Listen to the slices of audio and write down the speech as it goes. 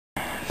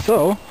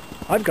So,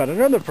 I've got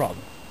another problem.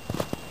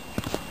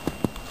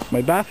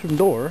 My bathroom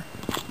door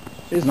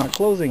is not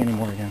closing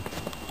anymore again.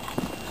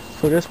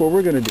 So guess what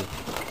we're gonna do?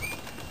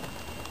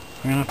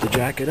 We're gonna have to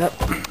jack it up.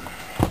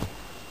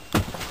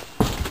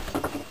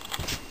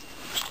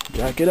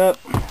 Jack it up.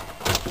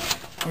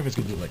 I wonder if it's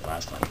gonna do it like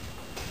last time.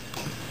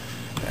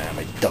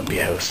 My dumpy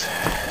house.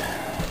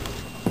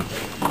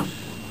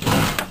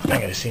 I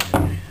gotta see it.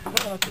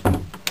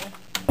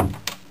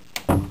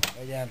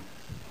 Again.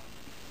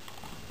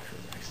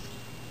 Christ.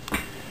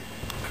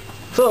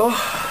 So,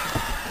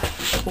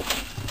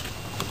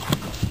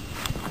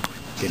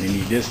 gonna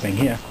need this thing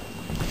here.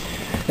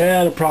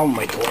 Yeah, the problem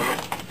with my toilet.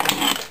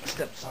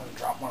 Stepson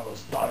dropped one of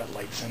those dotted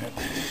lights in it.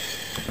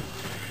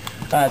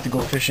 I had to go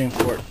fishing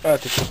for it. I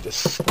had to take this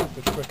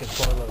stupid frickin'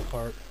 toilet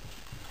apart.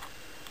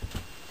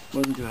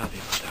 Wasn't too happy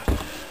about that.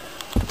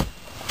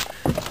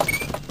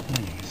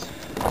 Anyways.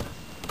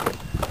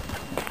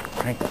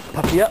 Crank that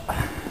puppy up.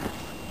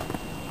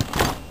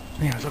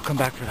 Anyways, I'll come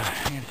back for that.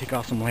 I gotta take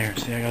off some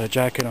layers. See, I got a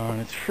jacket on.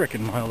 It's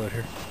frickin' mild out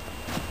here.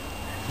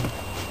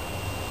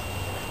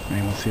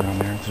 And we'll see down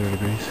there, it's 0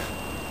 degrees.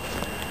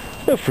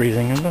 About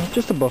freezing,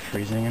 just above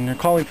freezing. And they're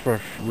calling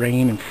for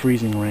rain and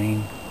freezing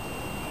rain.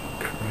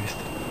 Christ.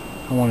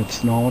 I wanted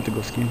snow, I want to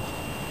go skiing.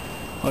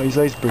 Oh, he's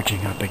ice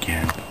bridging up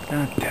again.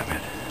 God damn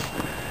it.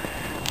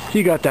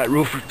 He got that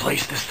roof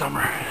replaced this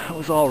summer. It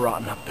was all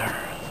rotten up there.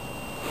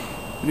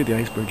 Look at the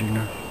ice bridging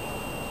now.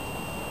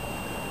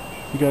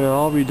 He got it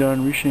all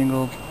redone,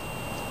 reshingled,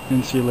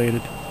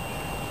 insulated.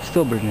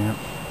 Still bridging up.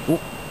 Oh.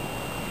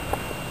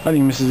 I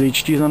think Mrs.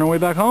 HG's on her way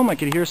back home. I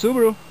could hear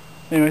Subaru.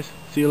 Anyways,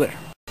 see you later.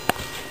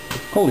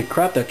 Holy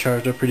crap, that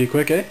charged up pretty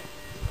quick, eh?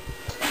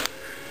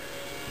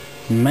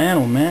 Man,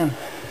 oh man.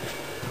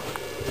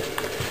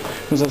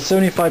 It was at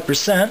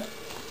 75%.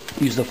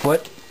 Use the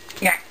foot.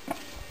 Yeah.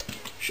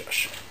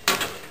 Shush.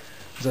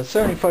 It was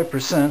at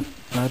 75%.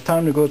 I had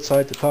time to go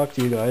outside to talk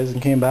to you guys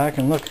and came back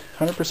and look,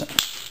 100%.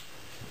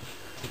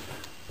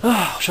 Oh,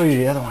 I'll show you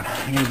the other one.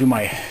 I'm going to do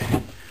my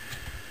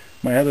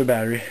other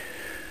battery.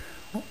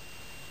 Oh.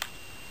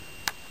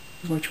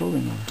 Where's my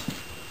trolling motor?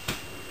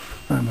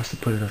 Oh, I must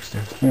have put it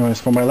upstairs. Anyways,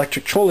 for my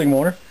electric trolling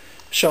motor,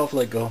 shelf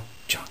let go.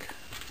 Junk.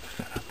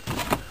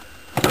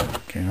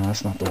 Okay, no,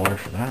 that's not the wire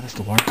for that. That's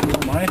the wire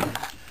for my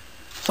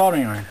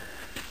soldering iron.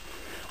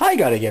 I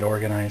gotta get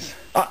organized.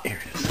 Ah, here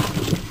it is.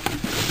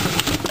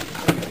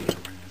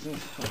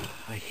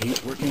 I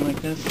hate working like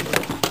this.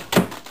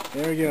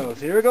 There it goes.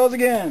 Here it goes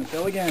again.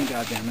 Fell again,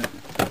 goddammit.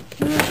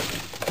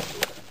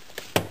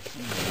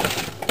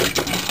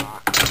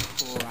 Ah,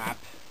 crap.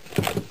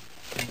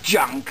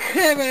 Junk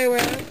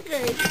everywhere.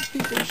 Okay,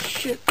 piece of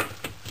shit.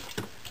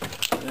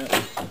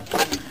 Yeah.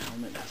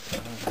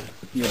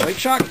 You a bike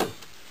shock?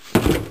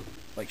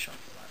 Bike shock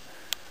for that.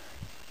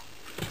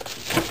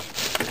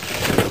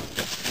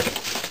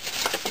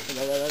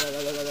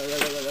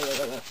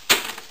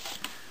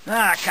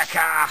 Ah,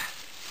 caca.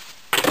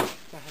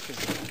 What the heck is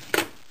that?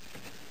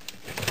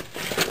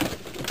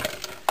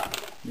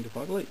 Need a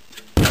fog light.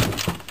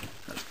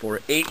 That's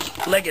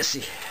 4.8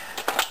 Legacy.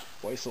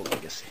 Why so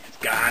Legacy? It's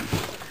gone.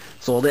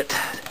 Sold it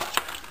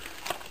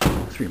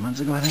 3 months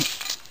ago, I think.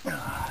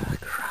 Ah,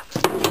 crap.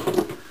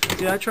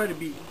 See, I try to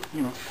be,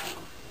 you know.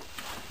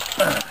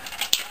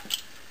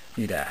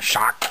 Need a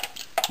shock.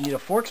 Need a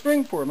fork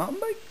spring for a mountain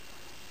bike?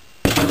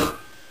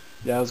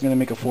 Yeah, I was gonna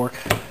make a fork.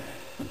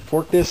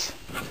 Fork this.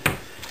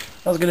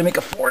 I was gonna make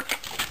a fork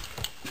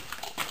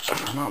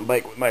for a mountain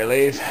bike with my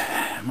lathe.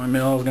 My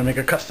mill, I was gonna make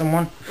a custom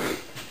one.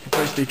 The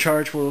price they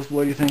charge for those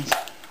bloody things.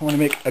 I want to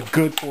make a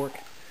good fork.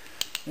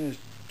 There's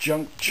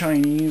junk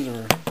Chinese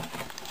or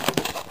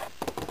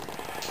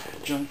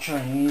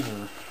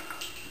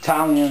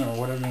Italian or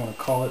whatever you want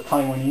to call it.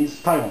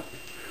 Taiwanese. Taiwan.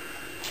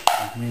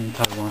 I mean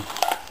Taiwan.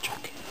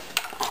 Junk.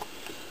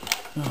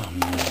 Oh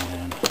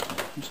man.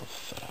 I'm so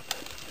fed up.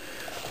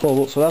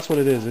 Well, so that's what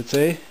it is. It's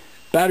a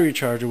battery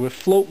charger with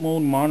float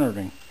mode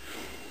monitoring.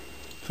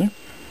 See?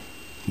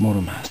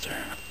 Motor Master.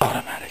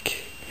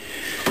 Automatic.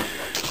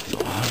 So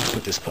I'll just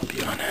put this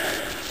puppy on.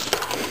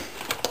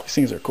 These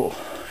things are cool.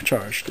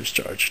 Charge,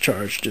 discharge,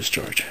 charge,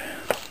 discharge.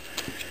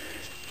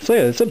 So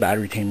yeah, it's a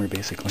battery tamer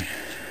basically.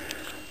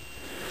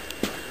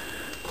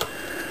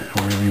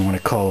 Or whatever you want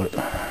to call it.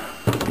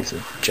 Piece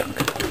of junk.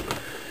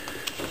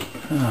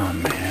 Oh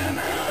man.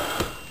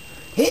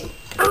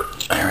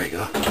 There we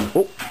go.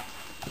 Oh.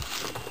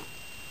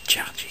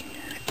 Charging.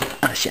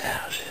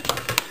 Uncharged.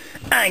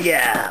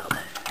 Ungarde.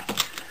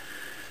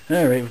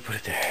 Alright, we put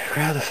it there.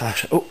 Grab the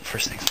flashlight. Oh,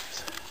 first things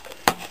first.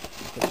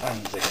 Put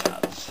on the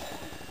gloves.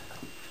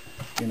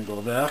 Gonna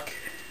go back.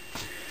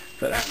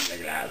 Put on the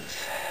gloves.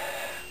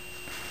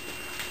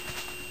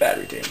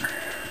 Battery tamer.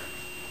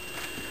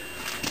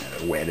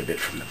 Gotta wet a bit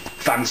from the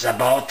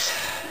Thunderbolt.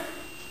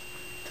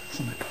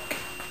 Doesn't it?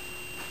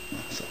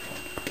 That's so fun.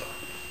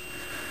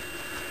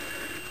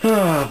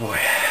 Oh boy.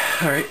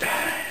 Alright.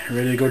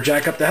 Ready to go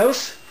jack up the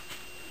house?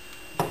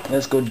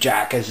 Let's go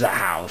jack as the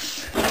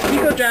house.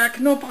 You go jack,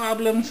 no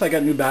problems. I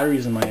got new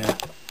batteries in my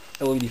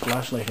LED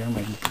flashlight here.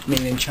 My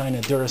made in China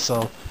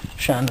Duracell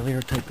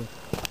chandelier type of.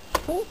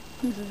 Oh,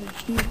 This is a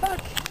ski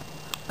box.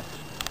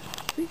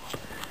 See?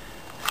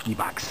 Ski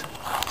box.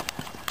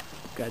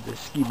 Got the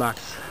ski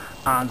box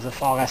on the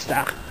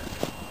Forester.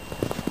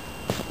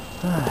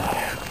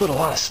 Put a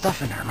lot of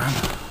stuff in there, man.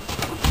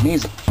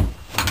 Amazing.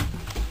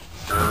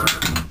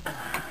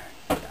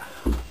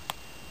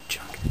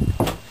 Junk.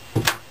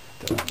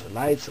 Turn on the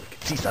lights so we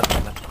can see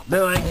something what we're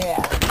doing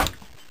here.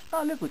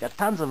 Oh look, we got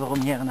tons of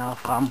room here now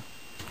from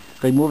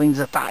removing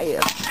the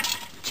tires.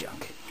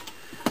 Junk.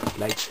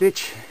 Light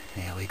switch.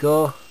 Here we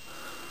go.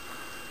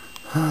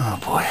 Oh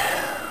boy.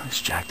 Let's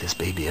jack this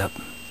baby up.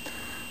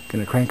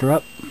 Gonna crank her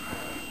up.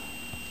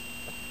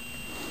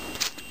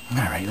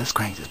 Alright, let's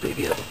crank this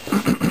baby up.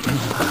 Look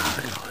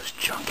at all this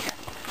junk here.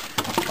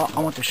 Oh, I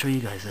want to show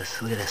you guys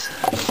this. Look at this.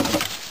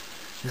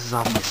 This is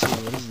off my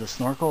Subaru. This is the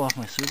snorkel off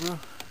my Subaru.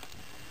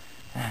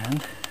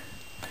 And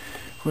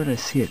where did I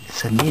see it? It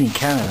said made in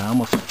Canada.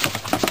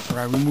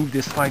 I removed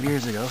this 5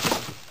 years ago.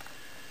 It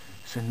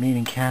said made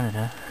in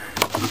Canada.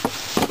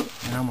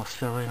 And I almost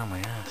fell right on my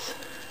ass.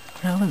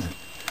 What the hell is it?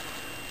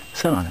 It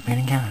said on it, made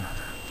in Canada.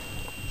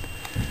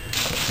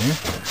 There.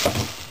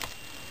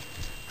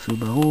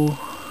 Subaru.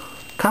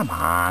 Come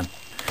on.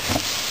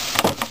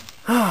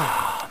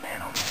 Oh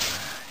man, oh man.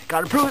 You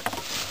gotta prove it.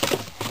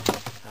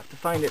 Have to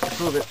find it to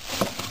prove it.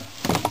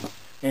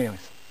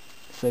 Anyways,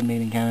 it said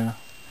made in Canada.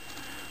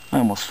 I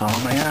almost fell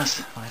on my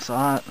ass when I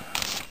saw it.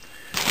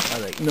 I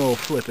was like, no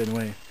flipping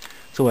way.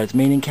 So what, it's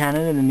made in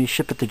Canada and then you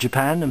ship it to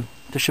Japan and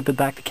to ship it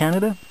back to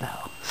Canada?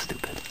 Oh,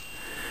 stupid.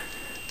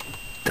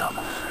 Dumb.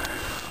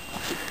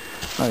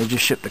 I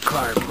just ship the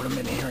car and put them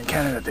in here in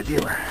Canada at the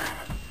dealer.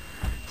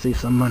 Save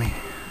some money.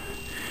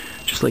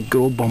 Just like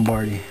good old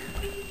Bombardier.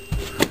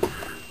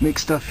 Make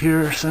stuff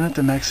here, send it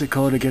to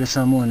Mexico to get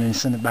assembled, and then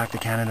send it back to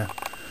Canada.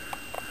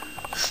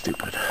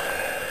 Stupid.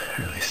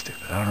 Really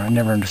stupid. I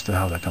never understood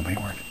how that company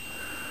worked.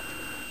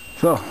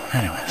 So,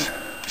 anyways,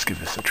 let's give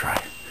this a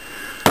try.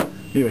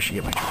 Maybe I should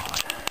get my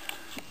tripod.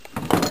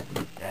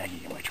 Yeah, I can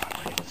get my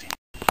tripod.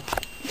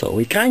 So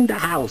we cranked the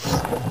house.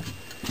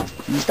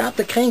 You stop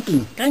the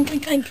cranking. Crank,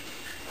 crank, crank.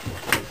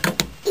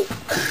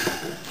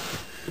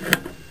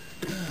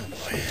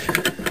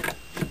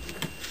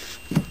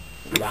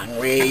 Wrong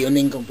way, you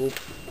nincompoop.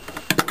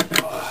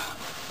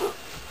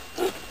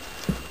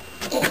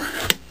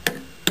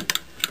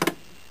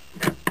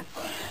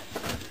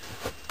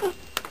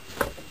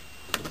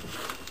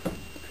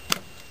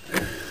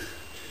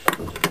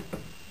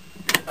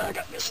 I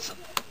got this.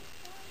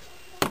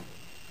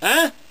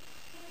 Huh?